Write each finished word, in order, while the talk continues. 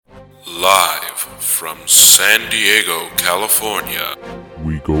Live from San Diego, California.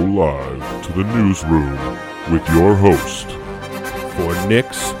 We go live to the newsroom with your host for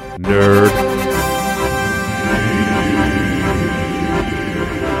Nick's Nerd.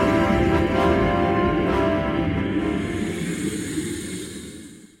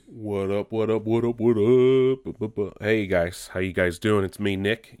 What up? Hey guys, how you guys doing? It's me,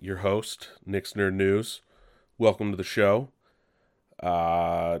 Nick, your host, Nick's Nerd News. Welcome to the show.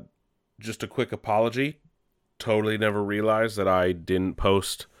 Just a quick apology. Totally never realized that I didn't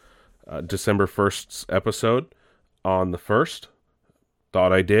post December 1st's episode on the 1st.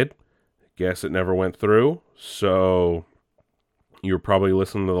 Thought I did. Guess it never went through. So you were probably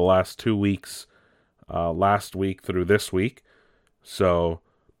listening to the last 2 weeks, last week through this week. So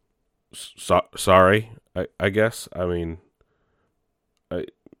sorry, I guess. I mean,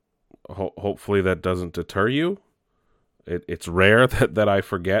 hopefully that doesn't deter you. It's rare that I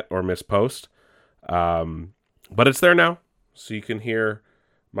forget or mispost. But it's there now. So you can hear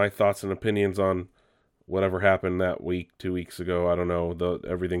my thoughts and opinions on whatever happened that week, 2 weeks ago. I don't know.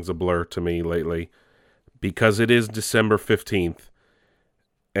 Everything's a blur to me lately. Because it is December 15th.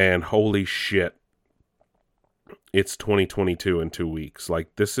 And holy shit. It's 2022 in 2 weeks.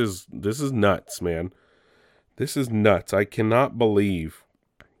 Like, this is nuts, man. This is nuts. I cannot believe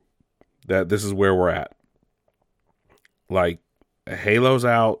that this is where we're at. Like, Halo's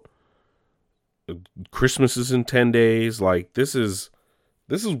out. Christmas is in 10 days. Like, this is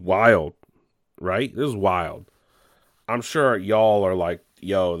wild, right? This is wild. I'm sure y'all are like,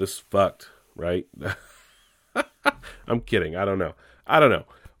 yo, this is fucked, right? I'm kidding. I don't know.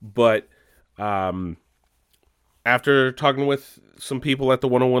 But, after talking with some people at the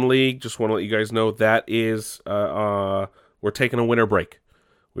 101 League, just want to let you guys know that is, we're taking a winter break.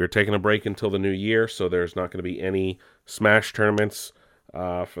 We're taking a break until the new year, so there's not going to be any Smash tournaments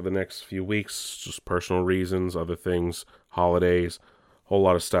for the next few weeks. Just personal reasons, other things, holidays, whole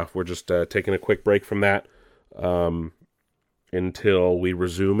lot of stuff. We're just taking a quick break from that until we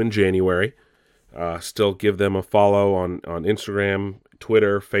resume in January. Still give them a follow on Instagram,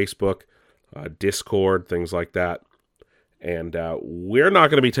 Twitter, Facebook, Discord, things like that. And we're not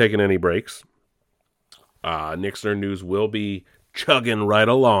going to be taking any breaks. Nick's Nerd News will be chugging right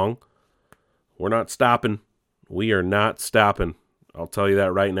along. We're not stopping. We are not stopping. I'll tell you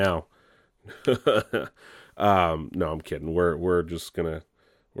that right now. No, I'm kidding. We're just gonna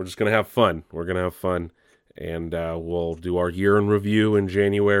have fun. We're gonna have fun, and we'll do our year in review in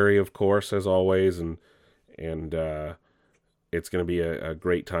January, of course, as always, and it's gonna be a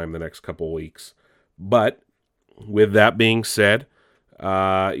great time the next couple weeks. But with that being said,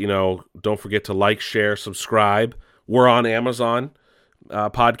 don't forget to like, share, subscribe. We're on Amazon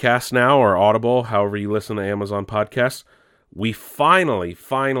podcasts now, or Audible, however you listen to Amazon podcasts. We finally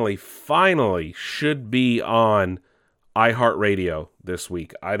should be on iHeartRadio this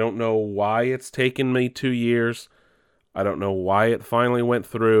week. I don't know why it's taken me 2 years. I don't know why it finally went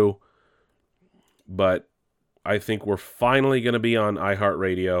through. But I think we're finally going to be on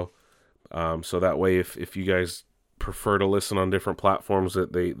iHeartRadio. So that way, if you guys prefer to listen on different platforms,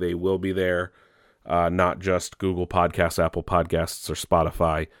 that they will be there. Not just Google Podcasts, Apple Podcasts, or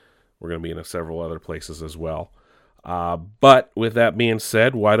Spotify. We're going to be in several other places as well. But with that being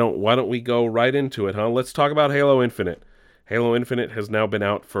said, why don't we go right into it, huh? Let's talk about Halo Infinite. Halo Infinite has now been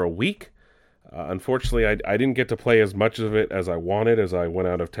out for a week. Unfortunately, I didn't get to play as much of it as I wanted, as I went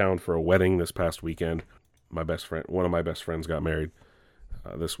out of town for a wedding this past weekend. One of my best friends got married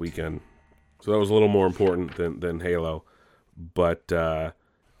this weekend, so that was a little more important than Halo. But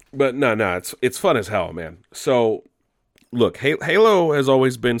no, it's fun as hell, man. So, look, Halo has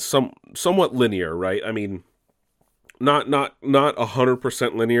always been somewhat linear, right? I mean, not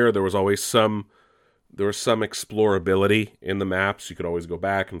 100% linear. There was always some explorability in the maps. You could always go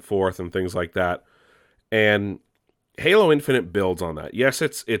back and forth and things like that. And Halo Infinite builds on that. Yes,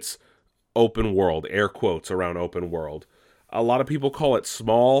 it's open world, air quotes around open world. A lot of people call it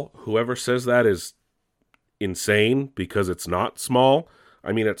small. Whoever says that is insane, because it's not small.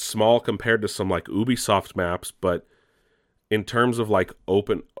 I mean, it's small compared to some like Ubisoft maps, but in terms of like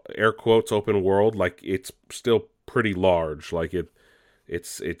open, air quotes, open world, like it's still pretty large. Like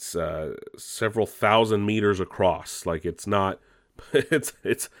it's several thousand meters across. Like it's not,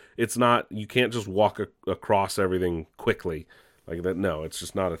 it's not, you can't just walk across everything quickly like that. No, it's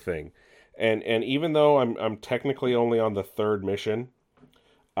just not a thing. And even though I'm technically only on the third mission,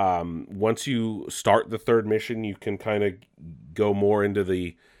 once you start the third mission, you can kind of go more into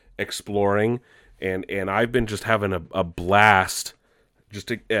the exploring, and I've been just having a blast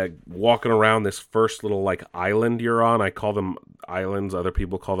just walking around this first little like island you're on. I call them islands. Other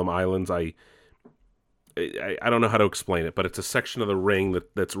people call them islands. I don't know how to explain it, but it's a section of the ring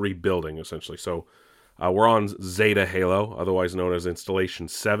that's rebuilding essentially. So we're on Zeta Halo, otherwise known as Installation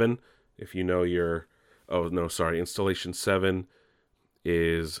 7. If you know Installation 7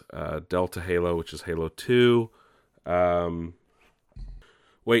 is Delta Halo, which is Halo 2.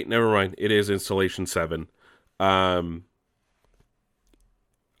 Wait, never mind. It is Installation 7.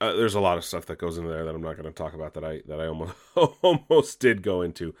 There's a lot of stuff that goes into there that I'm not going to talk about that I almost almost did go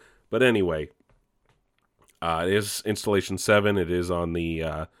into. But anyway, it is Installation 7. It is on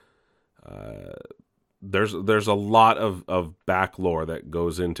the there's a lot of back lore that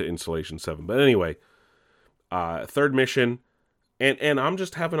goes into Installation 7. But anyway, third mission, and I'm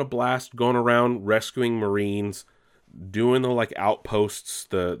just having a blast going around rescuing Marines, doing the like outposts,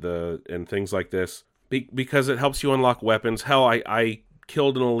 the and things like this, because it helps you unlock weapons. Hell, I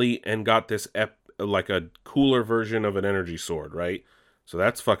killed an elite and got this like a cooler version of an energy sword, right? So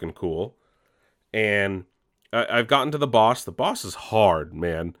that's fucking cool. And I've gotten to the boss. The boss is hard,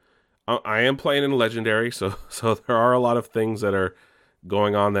 man. I am playing in Legendary, so there are a lot of things that are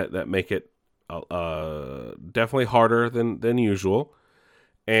going on that make it definitely harder than usual.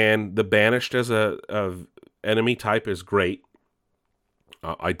 And the Banished as a enemy type is great.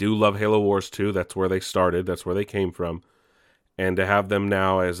 I do love Halo Wars 2. That's where they started. That's where they came from. And to have them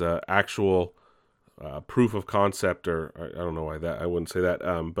now as a actual proof of concept, or I don't know why that I wouldn't say that,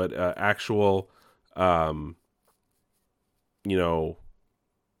 but actual,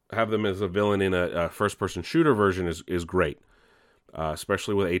 have them as a villain in a first-person shooter version is great,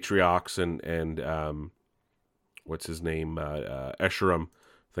 especially with Atriox and what's his name, Escharum,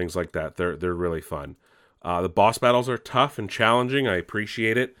 things like that. They're really fun. The boss battles are tough and challenging. I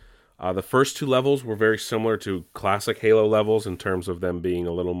appreciate it. The first two levels were very similar to classic Halo levels in terms of them being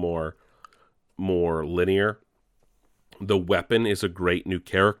a little more linear. The weapon is a great new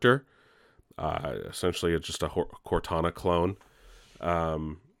character. Essentially, it's just a Cortana clone,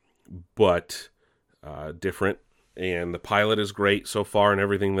 but different. And the pilot is great so far in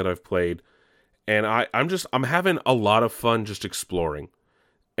everything that I've played. And I'm having a lot of fun just exploring,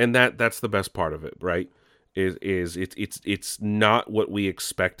 and that's the best part of it, right? It's not what we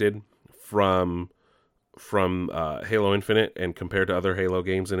expected from Halo Infinite and compared to other Halo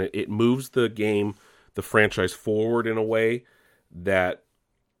games, and it moves the franchise forward in a way that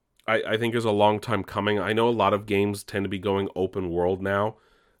I think is a long time coming. I know a lot of games tend to be going open world now,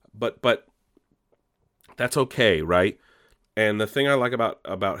 but that's okay, right? And the thing I like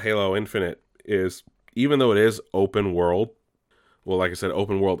about Halo Infinite is, even though it is open world, well, like I said,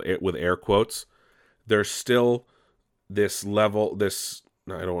 open world with air quotes, there's still this level, I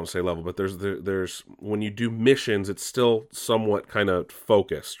don't want to say level, but there's when you do missions, it's still somewhat kind of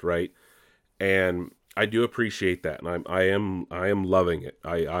focused, right? And I do appreciate that, and I am loving it.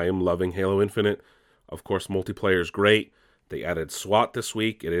 I am loving Halo Infinite. Of course, multiplayer is great. They added SWAT this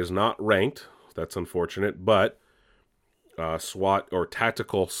week. It is not ranked. That's unfortunate, but SWAT, or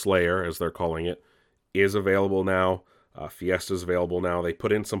Tactical Slayer, as they're calling it, is available now. Fiesta is available now. They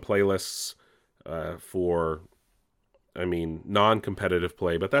put in some playlists for, non-competitive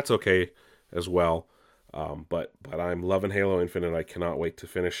play, but that's okay as well. But I'm loving Halo Infinite. I cannot wait to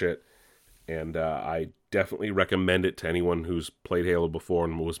finish it, and I definitely recommend it to anyone who's played Halo before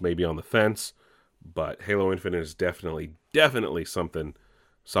and was maybe on the fence. But Halo Infinite is definitely something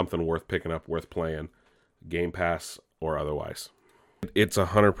worth picking up, worth playing, Game Pass or otherwise. It's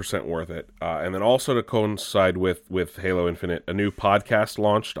 100% worth it. And then also to coincide with Halo Infinite, a new podcast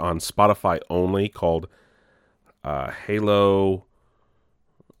launched on Spotify only called Halo.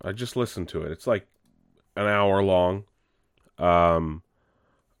 I just listened to it. It's like an hour long.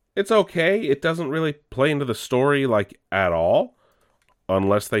 It's okay. It doesn't really play into the story like at all,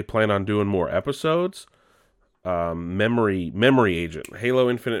 unless they plan on doing more episodes. Memory Agent, Halo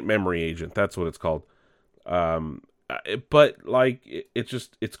Infinite Memory Agent. That's what it's called. But like,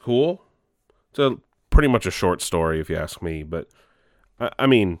 it's cool. It's pretty much a short story, if you ask me. But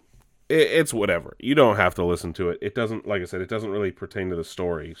it's whatever. You don't have to listen to it. It doesn't, like I said, it doesn't really pertain to the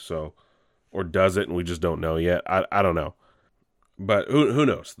story. So, or does it? And we just don't know yet. I don't know. But who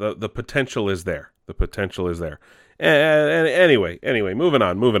knows? The potential is there. The potential is there. And anyway, moving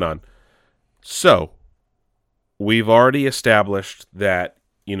on. So, we've already established that,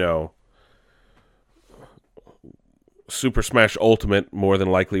 Super Smash Ultimate more than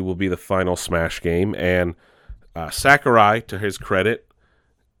likely will be the final Smash game, and Sakurai, to his credit,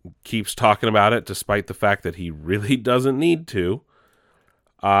 keeps talking about it despite the fact that he really doesn't need to,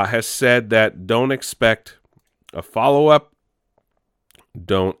 has said that don't expect a follow-up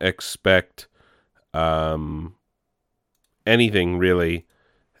don't expect anything really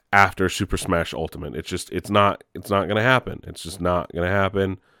after Super Smash Ultimate. It's not going to happen. It's just not going to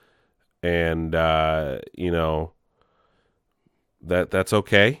happen. And that's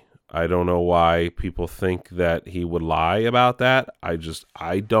okay. I don't know why people think that he would lie about that. I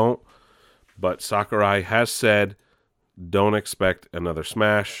don't. But Sakurai has said, don't expect another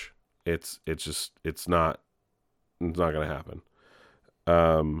Smash. It's not going to happen.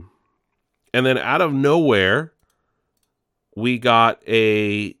 And then out of nowhere, we got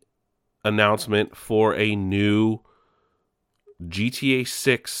a announcement for a new GTA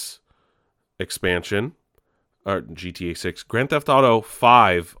 6 expansion, or GTA 6, Grand Theft Auto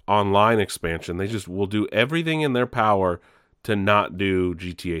 5 online expansion. They just will do everything in their power to not do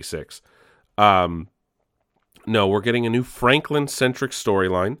GTA 6. No, we're getting a new Franklin-centric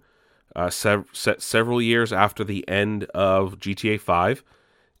storyline set several years after the end of GTA 5,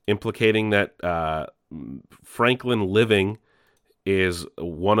 implicating that Franklin living is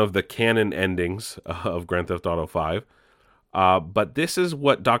one of the canon endings of Grand Theft Auto 5. But this is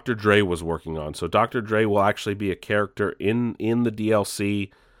what Dr. Dre was working on. So Dr. Dre will actually be a character in the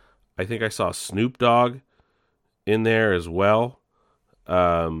DLC. I think I saw Snoop Dogg in there as well.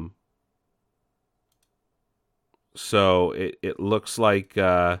 So it looks like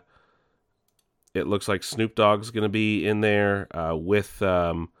Snoop Dogg's going to be in there with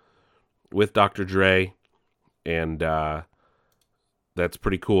Dr. Dre, and that's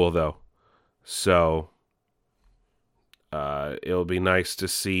pretty cool though. So it'll be nice to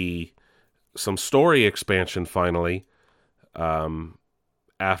see some story expansion finally,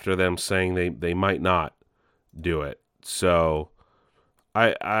 after them saying they might not do it. So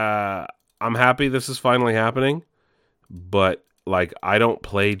I'm happy this is finally happening, but like, I don't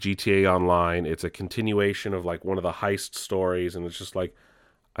play GTA Online. It's a continuation of like one of the heist stories, and it's just like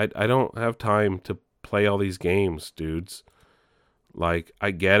I don't have time to play all these games, dudes. Like,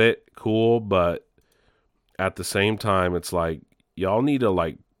 I get it, cool, but at the same time, it's like, y'all need to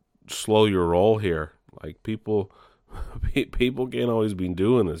like slow your roll here. Like, people can't always be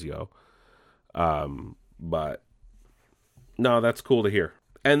doing this, yo. But no, that's cool to hear.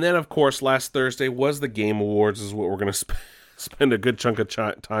 And then, of course, last Thursday was the Game Awards, is what we're going to spend a good chunk of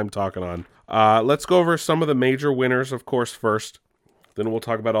time talking on. Let's go over some of the major winners, of course, first. Then we'll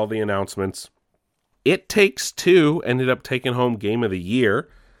talk about all the announcements. It Takes Two ended up taking home Game of the Year,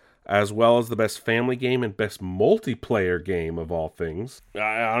 as well as the best family game and best multiplayer game of all things.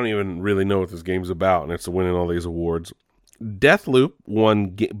 I don't even really know what this game's about, and it's winning all these awards. Deathloop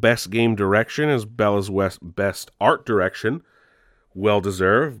won best game direction as well as best art direction. Well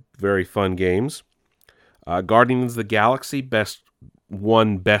deserved. Very fun games. Guardians of the Galaxy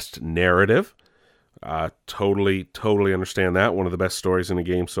won best narrative. Totally understand that. One of the best stories in a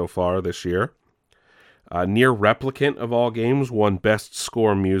game so far this year. Nier Replicant, of all games, won best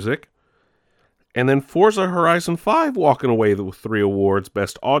score music. And then Forza Horizon 5 walking away with 3 awards: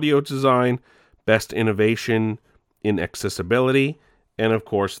 best audio design, best innovation in accessibility, and of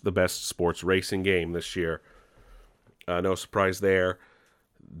course the best sports racing game this year. No surprise there.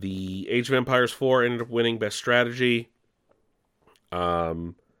 The Age of Empires 4 ended up winning best strategy.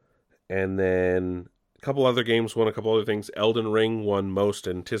 And then a couple other games won a couple other things. Elden Ring won most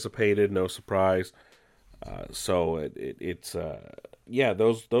anticipated, no surprise. So it's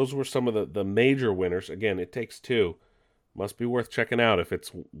those were some of the major winners. Again, It Takes Two. Must be worth checking out if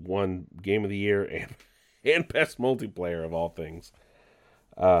it's won Game of the Year and best multiplayer of all things.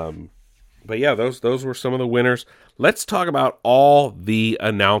 But yeah, those were some of the winners. Let's talk about all the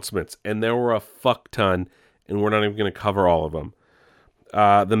announcements, and there were a fuck ton, and we're not even going to cover all of them.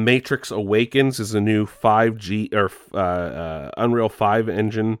 The Matrix Awakens is a new 5G or Unreal 5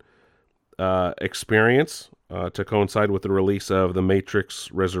 engine experience to coincide with the release of The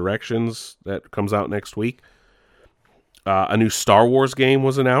Matrix Resurrections that comes out next week. A new Star Wars game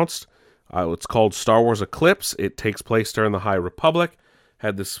was announced. It's called Star Wars Eclipse. It takes place during the High Republic.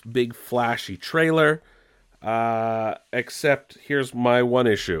 Had this big flashy trailer. Except here's my one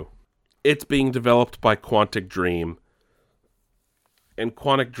issue. It's being developed by Quantic Dream. And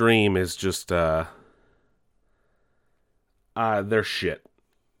Quantic Dream is just they're shit.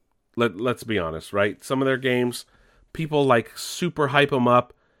 Let's be honest, right? Some of their games, people like super hype them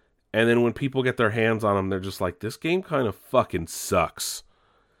up, and then when people get their hands on them, they're just like, this game kind of fucking sucks.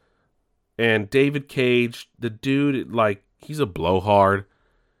 And David Cage, the dude, like, he's a blowhard.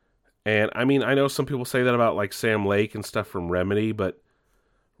 And I mean, I know some people say that about like Sam Lake and stuff from Remedy, but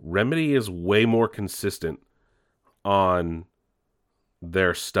Remedy is way more consistent on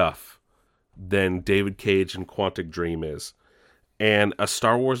their stuff than David Cage and Quantic Dream is. And a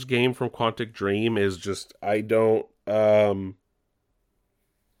Star Wars game from Quantic Dream is just, I don't have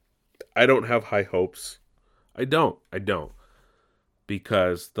high hopes. I don't.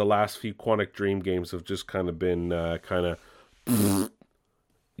 Because the last few Quantic Dream games have just kind of been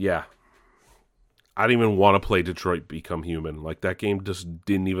yeah. I didn't even want to play Detroit Become Human. Like, that game just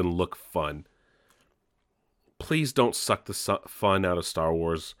didn't even look fun. Please don't suck the fun out of Star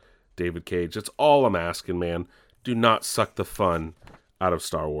Wars, David Cage. That's all I'm asking, man. Do not suck the fun out of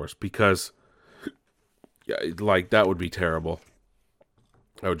Star Wars, because, like, that would be terrible.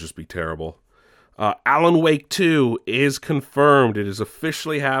 That would just be terrible. Alan Wake 2 is confirmed. It is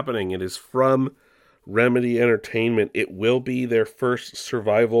officially happening. It is from Remedy Entertainment. It will be their first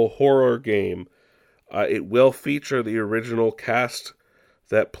survival horror game. It will feature the original cast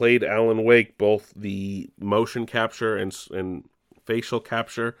that played Alan Wake, both the motion capture and facial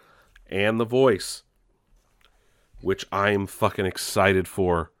capture and the voice, which I'm fucking excited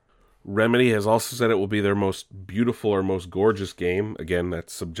for. Remedy has also said it will be their most beautiful or most gorgeous game. Again,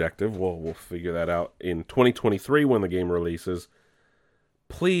 that's subjective. We'll figure that out in 2023 when the game releases.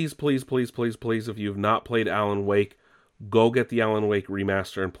 Please, please, please, please, please, if you have not played Alan Wake, go get the Alan Wake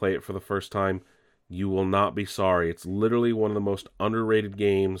remaster and play it for the first time. You will not be sorry. It's literally one of the most underrated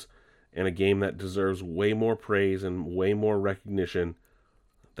games, and a game that deserves way more praise and way more recognition.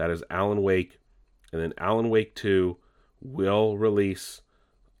 That is Alan Wake. And then Alan Wake 2 will release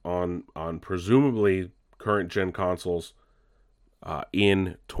on presumably current gen consoles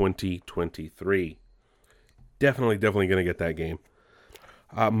in 2023. Definitely going to get that game.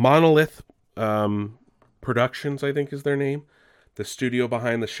 Monolith Productions, I think is their name. The studio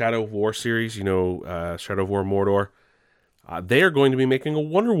behind the Shadow of War series, Shadow of War Mordor. They are going to be making a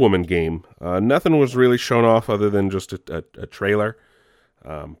Wonder Woman game. Nothing was really shown off other than just a trailer.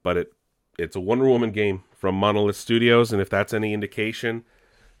 But it's a Wonder Woman game from Monolith Studios, and if that's any indication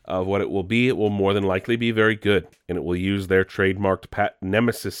of what it will more than likely be very good. And it will use their trademarked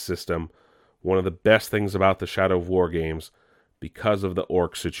Nemesis system, one of the best things about the Shadow of War games, because of the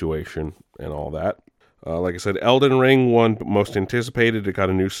orc situation and all that. Like I said, Elden Ring won most anticipated. It got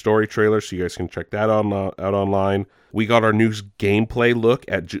a new story trailer, so you guys can check that out online. We got our new gameplay look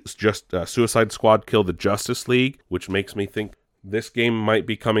at just Suicide Squad Kill the Justice League, which makes me think this game might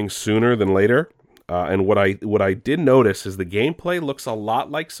be coming sooner than later. And what I did notice is the gameplay looks a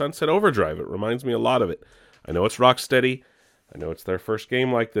lot like Sunset Overdrive. It reminds me a lot of it. I know it's Rocksteady. I know it's their first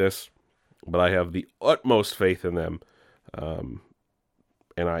game like this, but I have the utmost faith in them.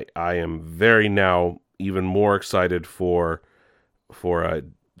 And I am very now even more excited for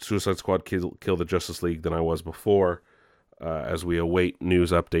Suicide Squad Kill the Justice League than I was before, as we await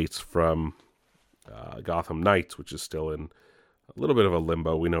news updates from Gotham Knights, which is still in a little bit of a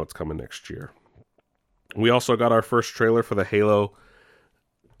limbo. We know it's coming next year. We also got our first trailer for the Halo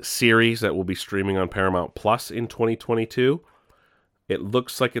series that will be streaming on Paramount Plus in 2022. It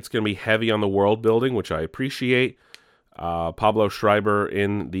looks like it's going to be heavy on the world building, which I appreciate. Pablo Schreiber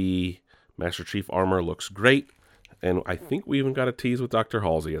in the Master Chief armor looks great. And I think we even got a tease with Dr.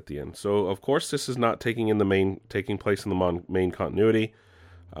 Halsey at the end. So, of course, this is not taking place in the main continuity.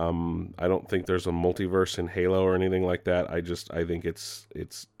 I don't think there's a multiverse in Halo or anything like that. I think it's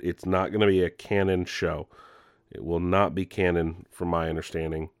not going to be a canon show. It will not be canon from my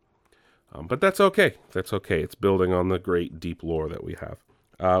understanding. But that's okay. That's okay. It's building on the great deep lore that we have.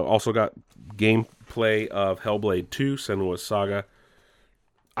 Also got gameplay of Hellblade 2, Senua's Saga.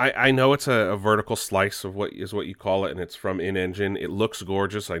 I know it's a vertical slice of what you call it, and it's from in-engine. It looks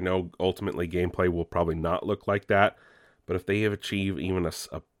gorgeous. I know ultimately gameplay will probably not look like that. But if they have achieved even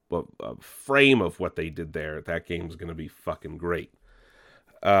a frame of what they did there, that game's going to be fucking great.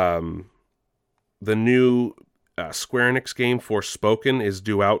 The new Square Enix game Forspoken is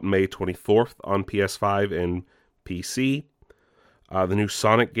due out May 24th on PS5 and PC. The new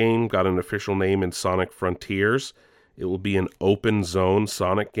Sonic game got an official name in Sonic Frontiers. It will be an open zone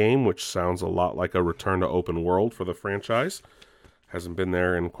Sonic game, which sounds a lot like a return to open world for the franchise. Hasn't been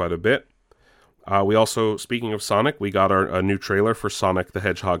there in quite a bit. We also, speaking of Sonic, we got a new trailer for Sonic the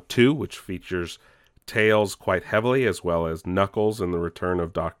Hedgehog 2, which features Tails quite heavily, as well as Knuckles and the return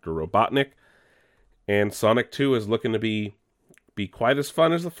of Dr. Robotnik. And Sonic 2 is looking to be quite as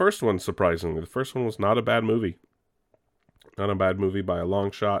fun as the first one, surprisingly. The first one was not a bad movie. Not a bad movie by a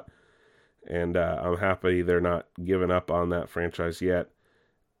long shot. And I'm happy they're not giving up on that franchise yet.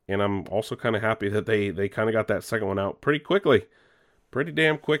 And I'm also kind of happy that they kind of got that second one out pretty quickly. Pretty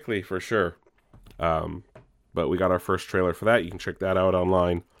damn quickly, for sure. But we got our first trailer for that. You can check that out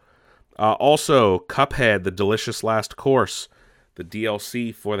online. Also, Cuphead, The Delicious Last Course. The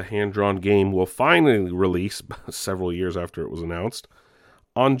DLC for the hand-drawn game will finally release several years after it was announced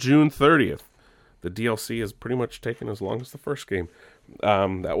on June 30th. The DLC has pretty much taken as long as the first game.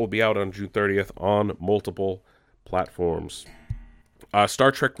 That will be out on June 30th on multiple platforms.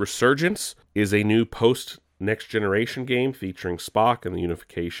 Star Trek Resurgence is a new post-Next Generation game featuring Spock and the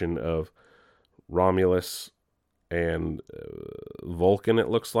unification of Romulus and Vulcan, it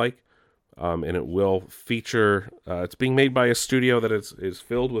looks like. And it will feature... it's being made by a studio that is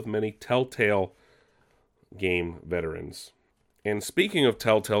filled with many Telltale game veterans. And speaking of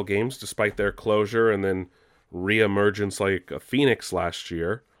Telltale games, despite their closure and then re-emergence like a phoenix last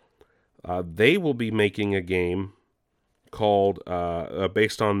year, they will be making a game called,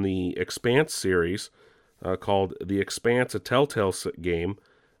 based on the Expanse series, called The Expanse, a Telltale game,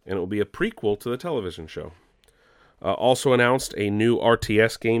 and it will be a prequel to the television show. Also announced a new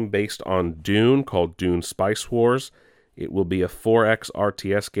RTS game based on Dune called Dune Spice Wars. It will be a 4X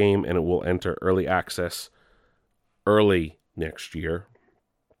RTS game, and it will enter early access early next year.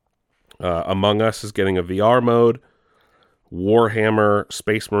 Among Us is getting a VR mode. Warhammer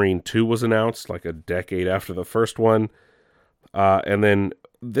Space Marine 2 was announced like a decade after the first one. And then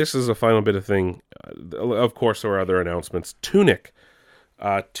this is a final bit of thing. Of course, there were other announcements. Tunic,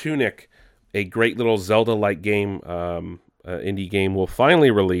 a great little Zelda-like game, indie game, will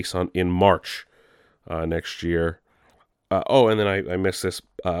finally release in March next year. And then I missed this.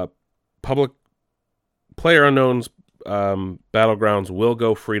 Public PlayerUnknown's Battlegrounds will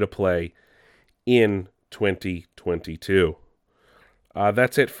go free to play in 2022.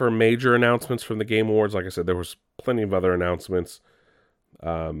 That's it for major announcements from the Game Awards. Like I said, there was plenty of other announcements.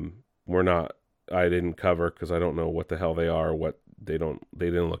 I didn't cover because I don't know what the hell they are. They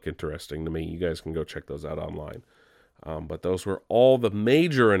didn't look interesting to me. You guys can go check those out online. But those were all the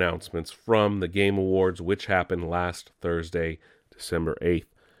major announcements from the Game Awards, which happened last Thursday, December 8th.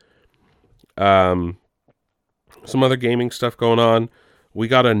 Some other gaming stuff going on. We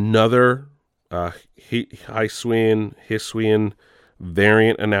got another Hisuian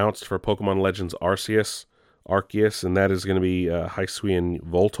variant announced for Pokemon Legends Arceus, and that is going to be Hisuian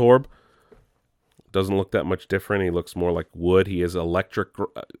Voltorb. Doesn't look that much different. He looks more like wood. He is electric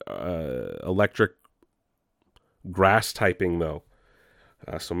grass typing though,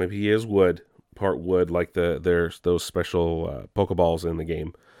 so maybe he is part wood, like there's those special Pokeballs in the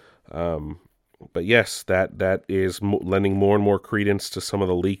game. But yes, that is lending more and more credence to some of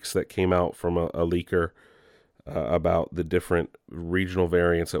the leaks that came out from a leaker about the different regional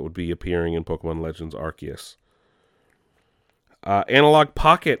variants that would be appearing in Pokemon Legends Arceus. Analog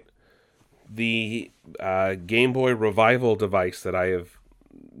Pocket, the Game Boy Revival device that I have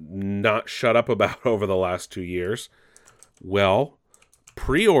not shut up about over the last 2 years. Well,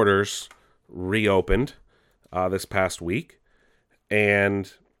 pre-orders reopened this past week,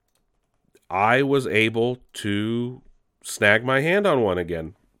 and I was able to snag my hand on one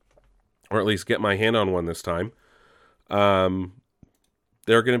again, or at least get my hand on one this time.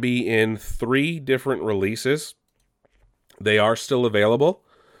 They're going to be in 3 different releases. They are still available.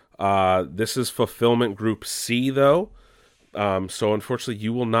 This is Fulfillment Group C, though. So unfortunately,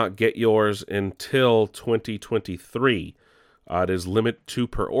 you will not get yours until 2023. It is limit 2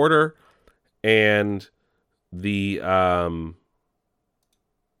 per order, and the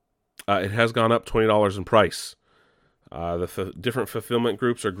it has gone up $20 in price. The different fulfillment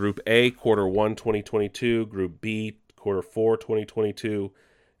groups are Group A, Q1 2022, Group B, Q4 2022,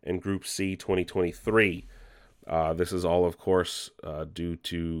 and Group C 2023. This is all, of course, due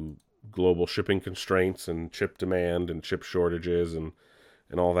to global shipping constraints and chip demand and chip shortages and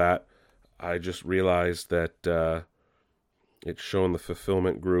all that. I just realized that it's showing the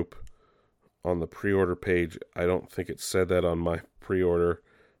fulfillment group on the pre-order page. I don't think it said that on my pre-order.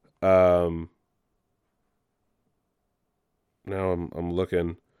 Now I'm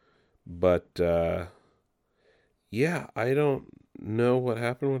looking, but yeah, I don't know what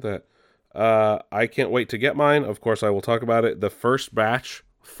happened with that. I can't wait to get mine. Of course, I will talk about it. The first batch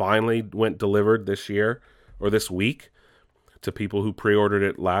finally went delivered this week to people who pre-ordered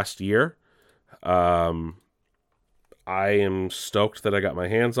it last year. I am stoked that I got my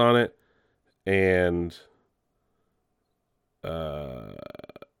hands on it, and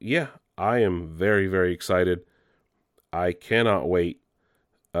yeah, I am very, very excited. I cannot wait.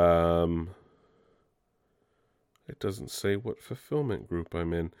 It doesn't say what fulfillment group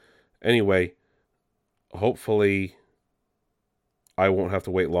I'm in. Anyway, hopefully I won't have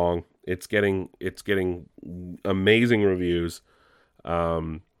to wait long. It's getting amazing reviews.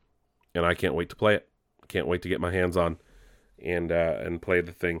 And I can't wait to play it. Can't wait to get my hands on and play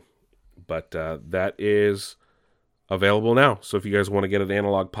the thing. But that is available now. So if you guys want to get an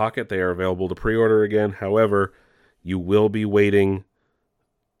Analog Pocket, they are available to pre-order again. However, you will be waiting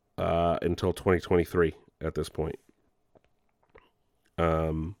until 2023 at this point.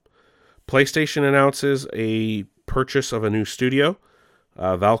 PlayStation announces a purchase of a new studio,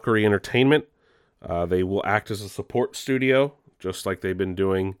 Valkyrie Entertainment. They will act as a support studio, just like they've been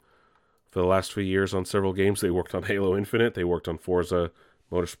doing for the last few years on several games. They worked on Halo Infinite. They worked on Forza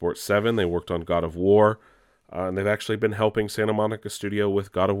Motorsport 7. They worked on God of War. And they've actually been helping Santa Monica Studio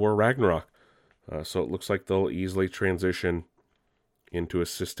with God of War Ragnarok. So it looks like they'll easily transition into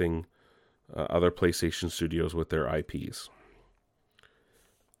assisting other PlayStation studios with their IPs.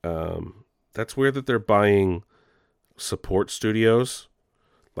 That's weird that they're buying support studios.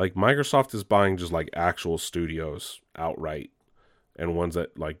 Like, Microsoft is buying just like actual studios outright and ones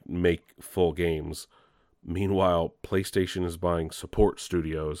that like make full games. Meanwhile, PlayStation is buying support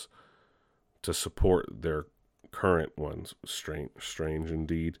studios to support their current ones. Strange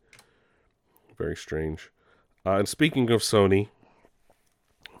indeed. Very strange. And speaking of Sony,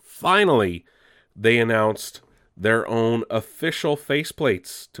 finally, they announced their own official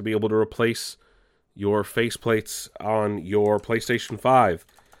faceplates to be able to replace your faceplates on your PlayStation 5.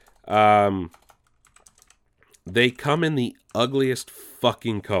 They come in the ugliest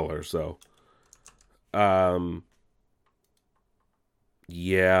fucking colors, though.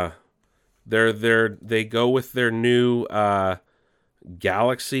 Yeah. They go with their new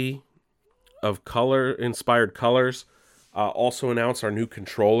galaxy of color-inspired colors. Also announced our new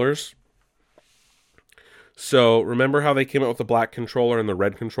controllers. So, remember how they came out with the black controller and the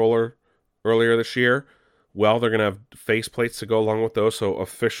red controller earlier this year? Well, they're going to have faceplates to go along with those, so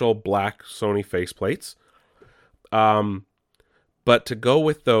official black Sony faceplates. But to go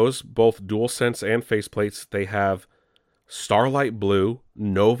with those, both DualSense and faceplates, they have Starlight Blue,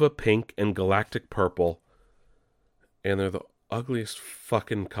 Nova Pink, and Galactic Purple. And they're the ugliest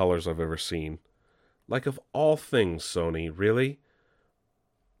fucking colors I've ever seen. Like, of all things, Sony, really?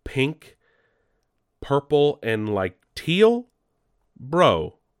 Pink, purple, and like teal?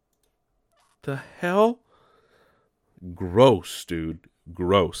 Bro. The hell? Gross, dude.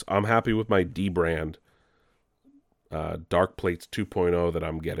 Gross. I'm happy with my D-brand Dark Plates 2.0 that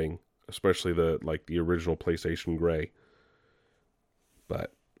I'm getting. Especially the original PlayStation Gray.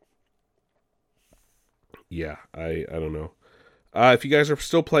 But yeah, I don't know. If you guys are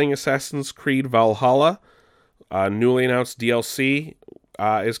still playing Assassin's Creed Valhalla, newly announced DLC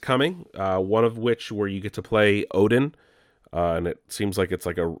is coming. One of which where you get to play Odin, and it seems like it's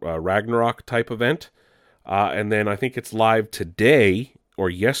like a Ragnarok type event. And then I think it's live today or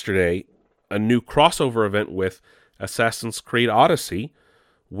yesterday, a new crossover event with Assassin's Creed Odyssey,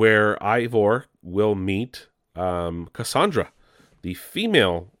 where Ivor will meet Cassandra, the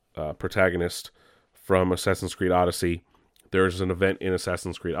female protagonist from Assassin's Creed Odyssey. There's an event in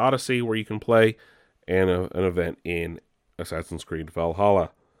Assassin's Creed Odyssey where you can play, and an event in Assassin's Creed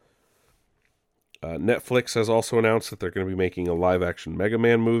Valhalla. Netflix has also announced that they're going to be making a live-action Mega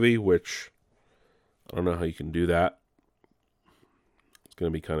Man movie, which I don't know how you can do that. It's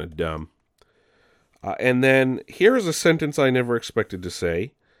going to be kind of dumb. And then here's a sentence I never expected to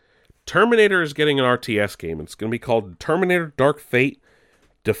say. Terminator is getting an RTS game. It's going to be called Terminator Dark Fate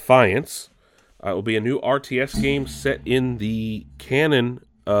Defiance. It will be a new RTS game set in the canon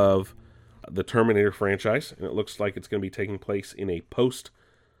of the Terminator franchise. And it looks like it's going to be taking place in a post...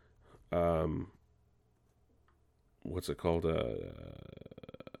 what's it called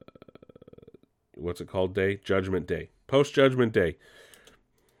day? Judgment Day. Post-Judgment Day.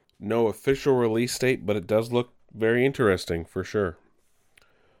 No official release date, but it does look very interesting, for sure.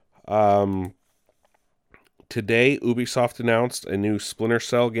 Today, Ubisoft announced a new Splinter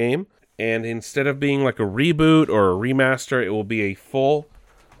Cell game, and instead of being like a reboot or a remaster, it will be a full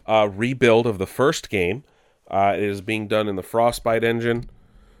rebuild of the first game. It is being done in the Frostbite engine,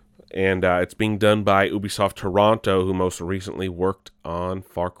 and it's being done by Ubisoft Toronto, who most recently worked on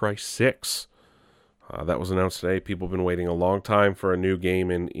Far Cry 6. That was announced today. People have been waiting a long time for a new game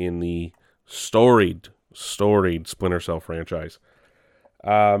in the storied Splinter Cell franchise.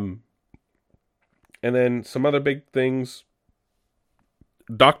 And then some other big things.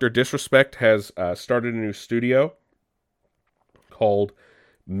 Dr. Disrespect has started a new studio called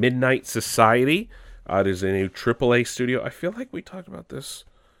Midnight Society. It is a new AAA studio. I feel like we talked about this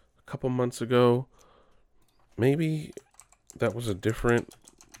a couple months ago. Maybe that was a different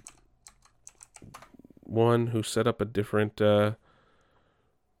one who set up a different... I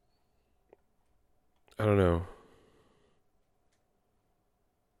don't know.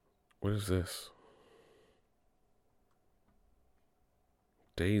 What is this?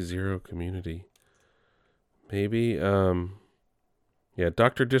 Day Zero Community. maybe.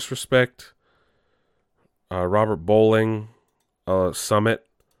 Dr. Disrespect, Robert Bowling, Summit,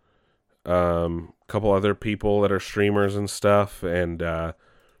 couple other people that are streamers and stuff, and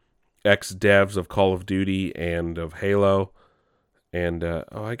ex-devs of Call of Duty and of Halo. And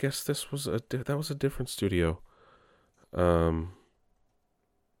I guess that was a different studio. I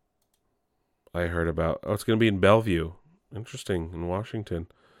heard about. Oh, it's going to be in Bellevue. Interesting, in Washington.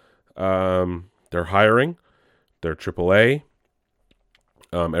 They're hiring. They're AAA.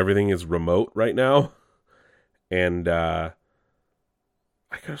 Everything is remote right now. And I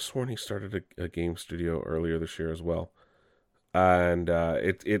could have sworn he started a game studio earlier this year as well. And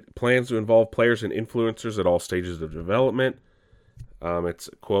it plans to involve players and influencers at all stages of development. It's,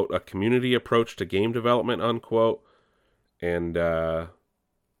 quote, a community approach to game development, unquote. And,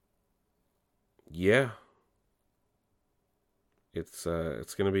 it's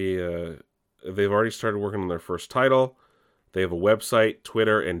going to be, they've already started working on their first title. They have a website,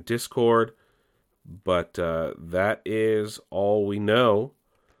 Twitter, and Discord. But that is all we know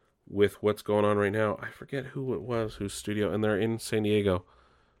with what's going on right now. I forget who it was, whose studio, and they're in San Diego.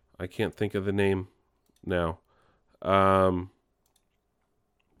 I can't think of the name now. But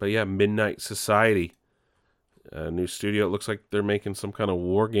yeah, Midnight Society, a new studio. It looks like they're making some kind of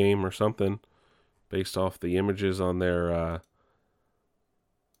war game or something, based off the images on their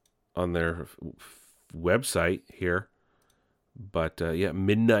website here. But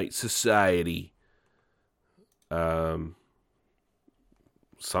Midnight Society.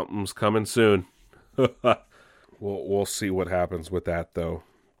 Something's coming soon. We'll see what happens with that, though.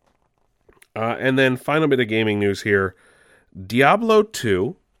 And then final bit of gaming news here. Diablo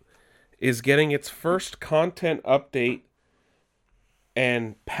 2 is getting its first content update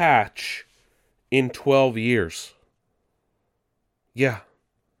and patch in 12 years. Yeah.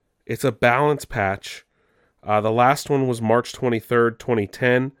 It's a balance patch. The last one was March 23rd,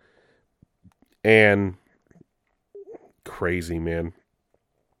 2010. And crazy, man.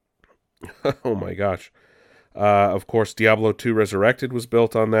 Oh my gosh. Of course, Diablo 2 Resurrected was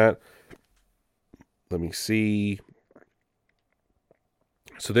built on that. Let me see.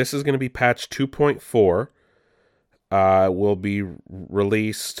 So this is going to be patch 2.4. Will be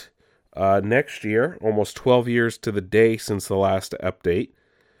released next year, almost 12 years to the day since the last update.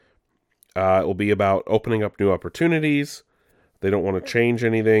 It will be about opening up new opportunities. They don't want to change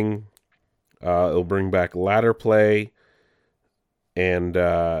anything. It'll bring back ladder play. And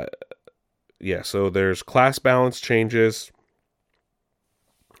so there's class balance changes,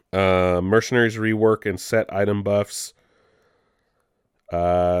 mercenaries rework and set item buffs,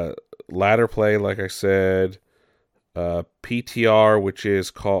 ladder play, like I said, PTR, which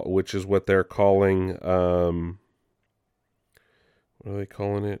is what they're calling, what are they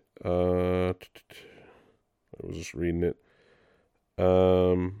calling it? I was just reading it.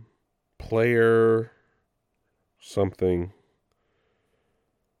 Player something.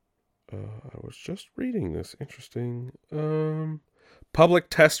 I was just reading this. Interesting. Public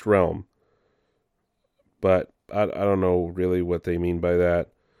test realm. But I don't know really what they mean by that.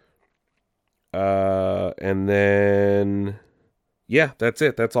 And then, that's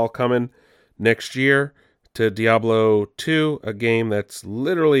it. That's all coming next year to Diablo 2, a game that's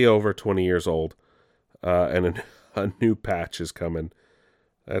literally over 20 years old. And a new patch is coming.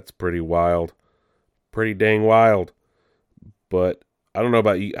 That's pretty wild. Pretty dang wild. But I don't know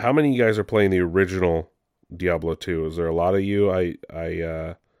about you. How many of you guys are playing the original Diablo 2? Is there a lot of you?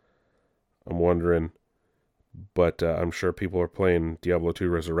 I'm wondering. But I'm sure people are playing Diablo 2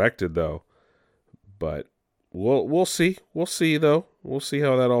 Resurrected, though. But we'll see. We'll see, though. We'll see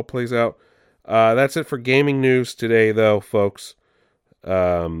how that all plays out. That's it for gaming news today, though, folks.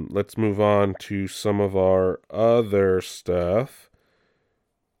 Let's move on to some of our other stuff.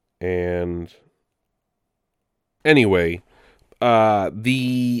 And anyway,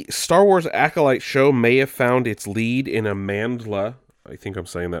 the Star Wars Acolyte show may have found its lead in Amandla. I think I'm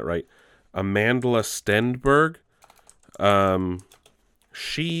saying that right. Amandla Stenberg.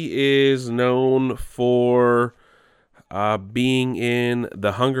 She is known for being in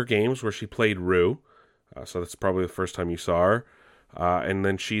The Hunger Games, where she played Rue. So that's probably the first time you saw her. And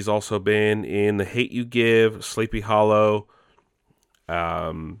then she's also been in The Hate You Give, Sleepy Hollow,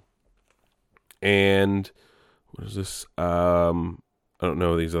 and what is this? I don't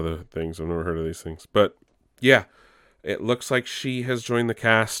know these other things. I've never heard of these things. But yeah, it looks like she has joined the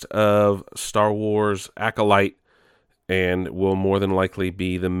cast of Star Wars Acolyte and will more than likely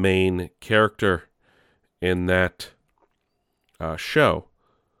be the main character in that show.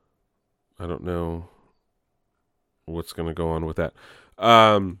 I don't know what's going to go on with that.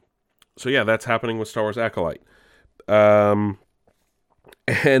 So yeah, that's happening with Star Wars Acolyte. And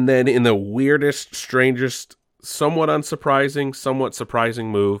then in the weirdest, strangest, somewhat unsurprising, somewhat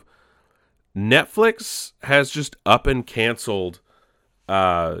surprising move, Netflix has just up and canceled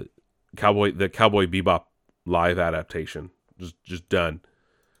the Cowboy Bebop live adaptation. Just done.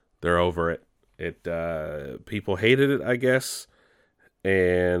 They're over it. People hated it, I guess,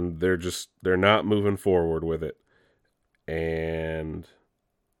 and they're not moving forward with it. And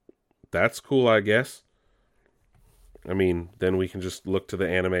that's cool, I guess. I mean, then we can just look to the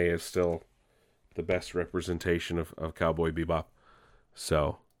anime as still the best representation of Cowboy Bebop.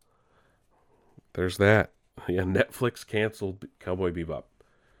 So, there's that. Yeah, Netflix canceled Cowboy Bebop.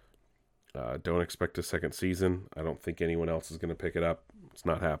 Don't expect a second season. I don't think anyone else is going to pick it up. It's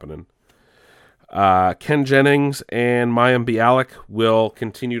not happening. Ken Jennings and Mayim Bialik will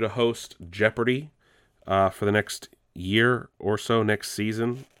continue to host Jeopardy for the next year or so, next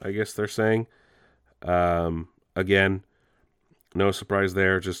season, I guess they're saying. Again, no surprise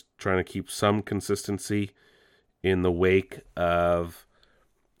there, just trying to keep some consistency in the wake of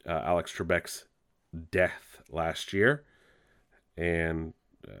Alex Trebek's death last year. And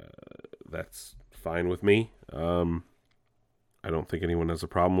that's fine with me. I don't think anyone has a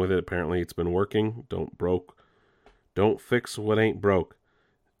problem with it. Apparently it's been working. Don't fix what ain't broke.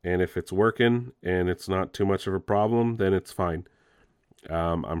 And if it's working and it's not too much of a problem, then it's fine.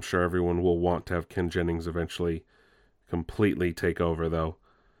 I'm sure everyone will want to have Ken Jennings eventually completely take over, though.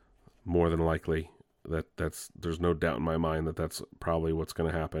 More than likely. There's no doubt in my mind that that's probably what's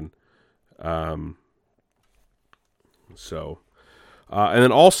going to happen. And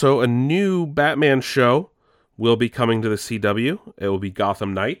then also a new Batman show will be coming to the CW. It will be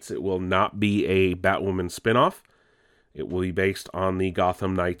Gotham Knights. It will not be a Batwoman spinoff. It will be based on the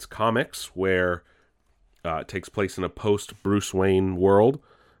Gotham Knights comics, where it takes place in a post-Bruce Wayne world,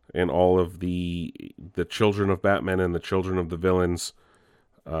 and all of the children of Batman and the children of the villains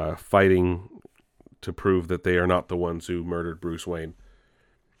fighting to prove that they are not the ones who murdered Bruce Wayne.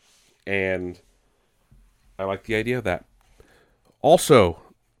 And I like the idea of that. Also,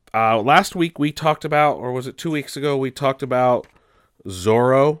 last week we talked about, or was it 2 weeks ago, we talked about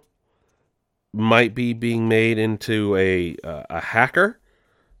Zorro might be being made into a hacker.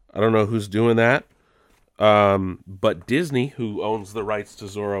 I don't know who's doing that. But Disney, who owns the rights to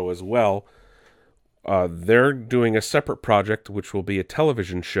Zorro as well, they're doing a separate project, which will be a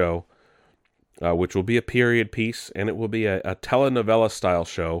television show, which will be a period piece, and it will be a telenovela-style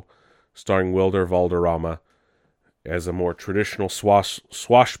show starring Wilder Valderrama as a more traditional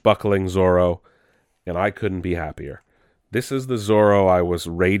swashbuckling Zorro, and I couldn't be happier. This is the Zorro I was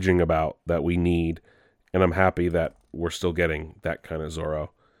raging about that we need, and I'm happy that we're still getting that kind of Zorro,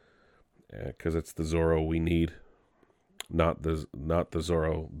 because it's the Zorro we need, not the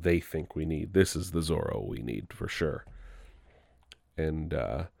Zorro they think we need. This is the Zorro we need for sure. And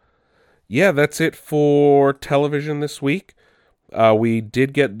yeah, that's it for television this week. We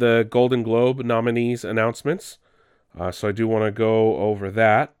did get the Golden Globe nominees announcements, so I do want to go over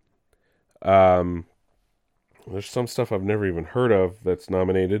that. There's some stuff I've never even heard of that's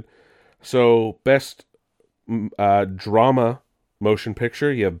nominated. So, best drama motion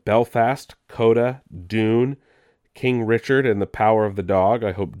picture, you have Belfast, Coda, Dune, King Richard, and The Power of the Dog.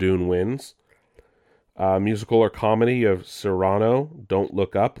 I hope Dune wins. Musical or comedy, you have Cyrano, Don't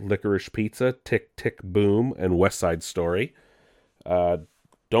Look Up, Licorice Pizza, Tick, Tick, Boom, and West Side Story.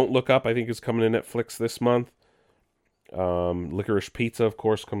 Don't Look Up, I think, is coming to Netflix this month. Licorice Pizza, of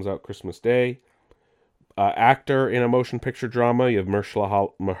course, comes out Christmas Day. Actor in a motion picture drama, you have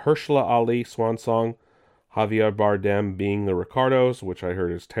Mahershala Ali, Swan Song, Javier Bardem, Being the Ricardos, which I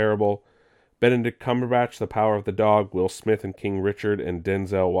heard is terrible, Benedict Cumberbatch, The Power of the Dog, Will Smith in King Richard, and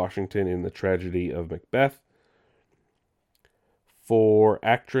Denzel Washington in The Tragedy of Macbeth. For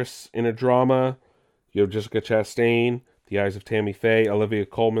actress in a drama, you have Jessica Chastain, The Eyes of Tammy Faye, Olivia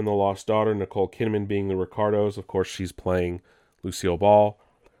Colman, The Lost Daughter, Nicole Kidman, Being the Ricardos. Of course, she's playing Lucille Ball.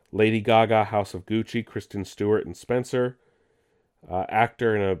 Lady Gaga, House of Gucci, Kristen Stewart, and Spencer.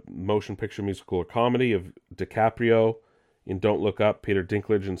 Actor in a motion picture, musical, or comedy of DiCaprio in Don't Look Up, Peter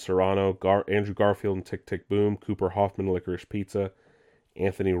Dinklage in Cyrano, Andrew Garfield in Tick, Tick, Boom, Cooper Hoffman, Licorice Pizza,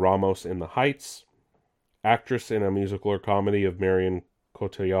 Anthony Ramos in The Heights. Actress in a musical or comedy of Marion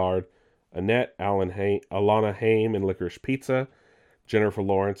Cotillard, Annette, Alana Haim in Licorice Pizza, Jennifer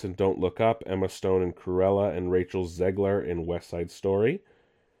Lawrence in Don't Look Up, Emma Stone in Cruella, and Rachel Zegler in West Side Story.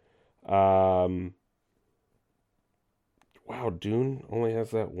 Wow, Dune only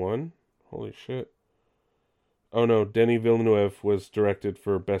has that one? Holy shit. Oh no, Denis Villeneuve was directed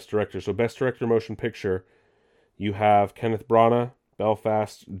for Best Director. So Best Director Motion Picture, you have Kenneth Branagh,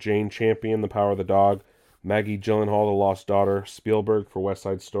 Belfast, Jane Champion, The Power of the Dog, Maggie Gyllenhaal, The Lost Daughter, Spielberg for West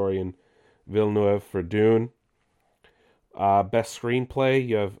Side Story, and Villeneuve for Dune. Best Screenplay,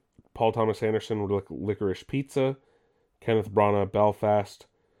 you have Paul Thomas Anderson with Licorice Pizza, Kenneth Branagh, Belfast,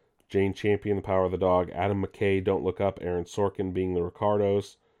 Jane Champion, The Power of the Dog, Adam McKay, Don't Look Up, Aaron Sorkin, Being the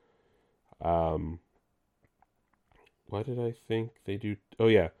Ricardos. What did I think they do? Oh,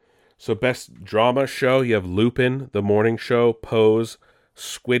 yeah. So best drama show, you have Lupin, The Morning Show, Pose,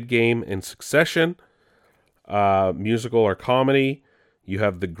 Squid Game, and Succession. Musical or comedy, you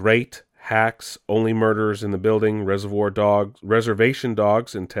have The Great, Hacks, Only Murders in the Building, Reservation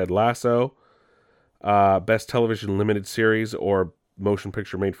Dogs, and Ted Lasso. Best television limited series or motion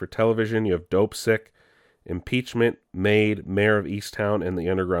picture made for television, you have Dope Sick, Impeachment, Made, Mayor of Easttown, and The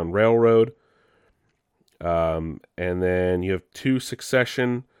Underground Railroad. And then you have 2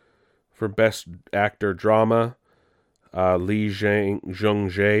 Succession for best actor drama, Lee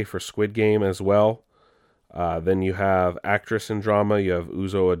Jung-jae for Squid Game as well. Then you have actress in drama, you have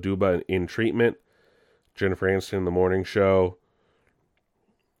Uzo Aduba in Treatment, Jennifer Aniston in The Morning Show.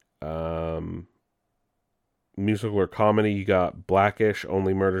 Musical or comedy, you got Blackish,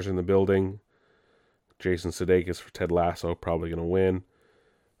 Only Murders in the Building, Jason Sudeikis for Ted Lasso, probably going to win.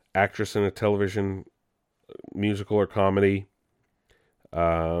 Actress in a television musical or comedy,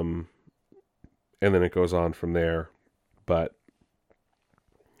 and then it goes on from there. But,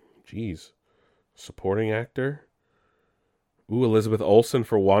 geez, supporting actor? Ooh, Elizabeth Olsen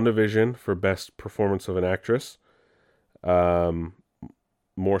for WandaVision for best performance of an actress.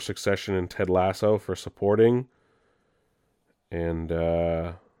 More Succession and Ted Lasso for supporting. And,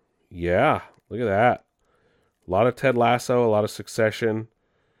 yeah, look at that. A lot of Ted Lasso, a lot of Succession,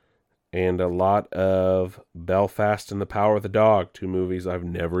 and a lot of Belfast and The Power of the Dog, 2 movies I've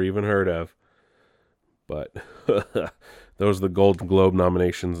never even heard of. But those are the Golden Globe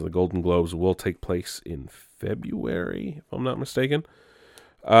nominations. The Golden Globes will take place in February, if I'm not mistaken.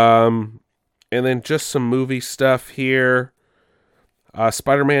 And then just some movie stuff here.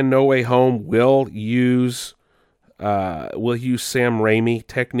 Spider-Man No Way Home will use Sam Raimi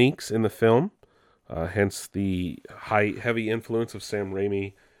techniques in the film. Hence the heavy influence of Sam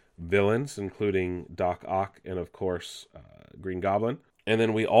Raimi villains, including Doc Ock and, of course, Green Goblin. And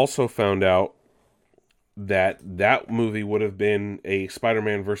then we also found out that movie would have been a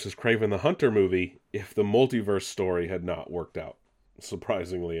Spider-Man versus Kraven the Hunter movie if the multiverse story had not worked out,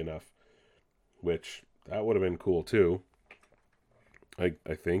 surprisingly enough. Which, that would have been cool, too. I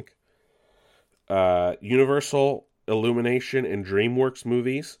think. Universal, Illumination, and DreamWorks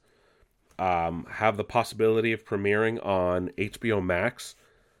movies have the possibility of premiering on HBO Max,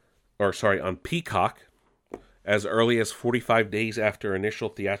 on Peacock, as early as 45 days after initial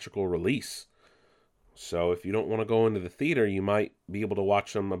theatrical release. So if you don't want to go into the theater, you might be able to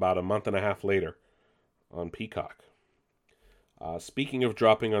watch them about a month and a half later on Peacock. Speaking of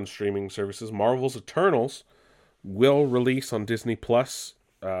dropping on streaming services, Marvel's Eternals will release on Disney Plus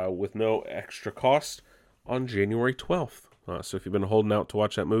with no extra cost on January 12th. So if you've been holding out to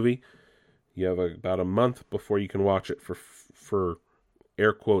watch that movie, you have about a month before you can watch it for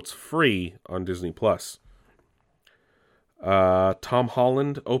air quotes free on Disney Plus. Tom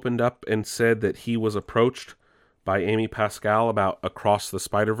Holland opened up and said that he was approached by Amy Pascal about Across the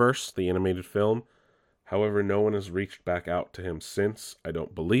Spider-Verse, the animated film. However, no one has reached back out to him since. I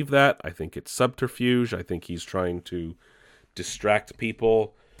don't believe that. I think it's subterfuge. I think he's trying to distract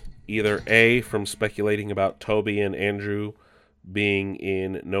people, either A, from speculating about Toby and Andrew being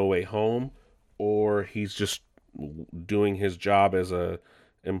in No Way Home, or he's just doing his job as a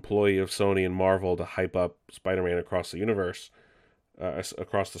employee of Sony and Marvel to hype up Spider-Man across the universe,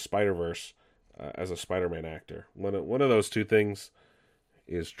 across the Spider-Verse, as a Spider-Man actor. One of those two things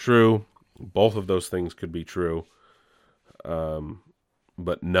is true. Both of those things could be true,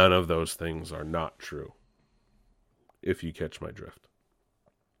 but none of those things are not true, if you catch my drift.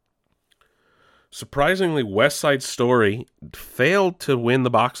 Surprisingly, West Side Story failed to win the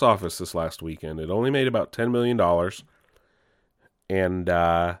box office this last weekend. It only made about $10 million. And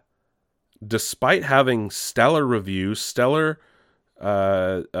despite having stellar reviews, stellar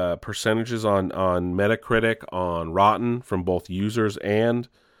percentages on Metacritic, on Rotten, from both users and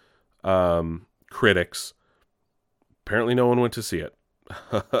critics, apparently no one went to see it.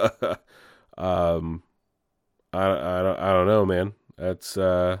 I don't know, man. That's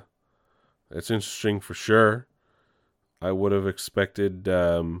interesting for sure. I would have expected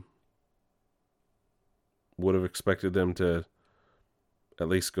them to at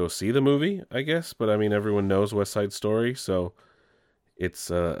least go see the movie, I guess. But I mean, everyone knows West Side Story, so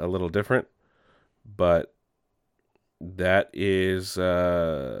it's a little different. But that's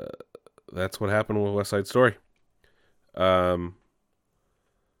what happened with West Side Story.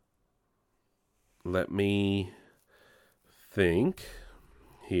 Let me think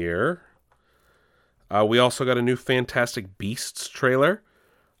here. We also got a new Fantastic Beasts trailer.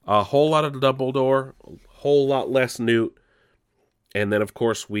 A whole lot of Dumbledore, a whole lot less Newt. And then, of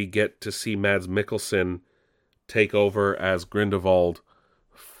course, we get to see Mads Mikkelsen take over as Grindelwald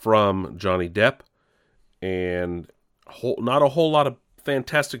from Johnny Depp. And not a whole lot of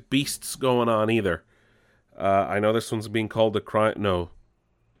Fantastic Beasts going on either. I know this one's being called the Crime... No.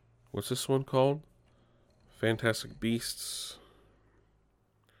 What's this one called? Fantastic Beasts...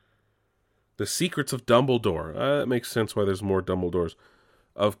 The Secrets of Dumbledore. That makes sense why there's more Dumbledores.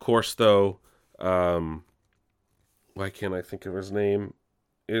 Of course, though, why can't I think of his name?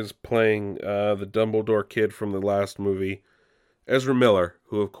 Is playing the Dumbledore kid from the last movie, Ezra Miller,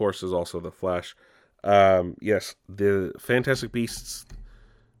 who of course is also the Flash. Yes, the Fantastic Beasts,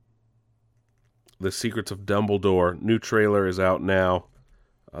 The Secrets of Dumbledore, new trailer is out now.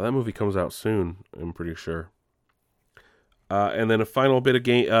 That movie comes out soon, I'm pretty sure. And then a final bit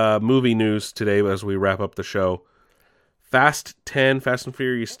of movie news today as we wrap up the show. Fast and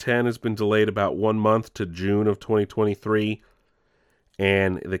Furious 10 has been delayed about 1 month to June of 2023.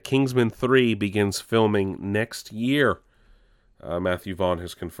 And The Kingsman 3 begins filming next year. Matthew Vaughn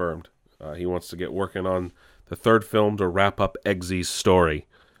has confirmed. He wants to get working on the third film to wrap up Eggsy's story.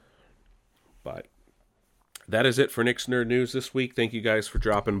 But that is it for Nick's Nerd News this week. Thank you guys for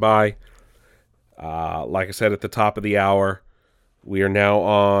dropping by. Like I said at the top of the hour, we are now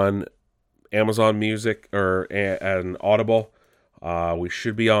on Amazon Music and Audible. We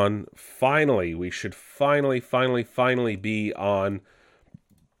should be on finally be on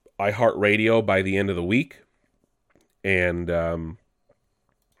iHeartRadio by the end of the week. And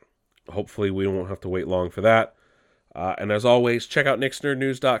hopefully we won't have to wait long for that. And as always, check out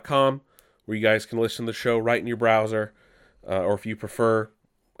nicksnerdnews.com where you guys can listen to the show right in your browser. Or if you prefer,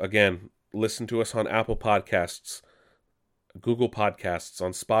 again, listen to us on Apple Podcasts, Google Podcasts,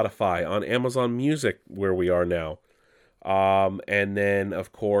 on Spotify, on Amazon Music, where we are now. And then,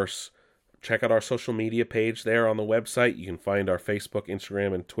 of course, check out our social media page there on the website. You can find our Facebook,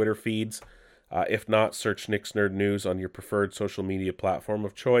 Instagram, and Twitter feeds. If not, search Nick's Nerd News on your preferred social media platform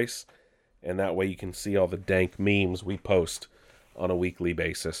of choice. And that way you can see all the dank memes we post on a weekly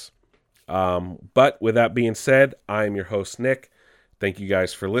basis. But with that being said, I am your host, Nick. Thank you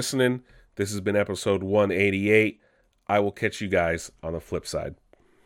guys for listening. This has been episode 188. I will catch you guys on the flip side.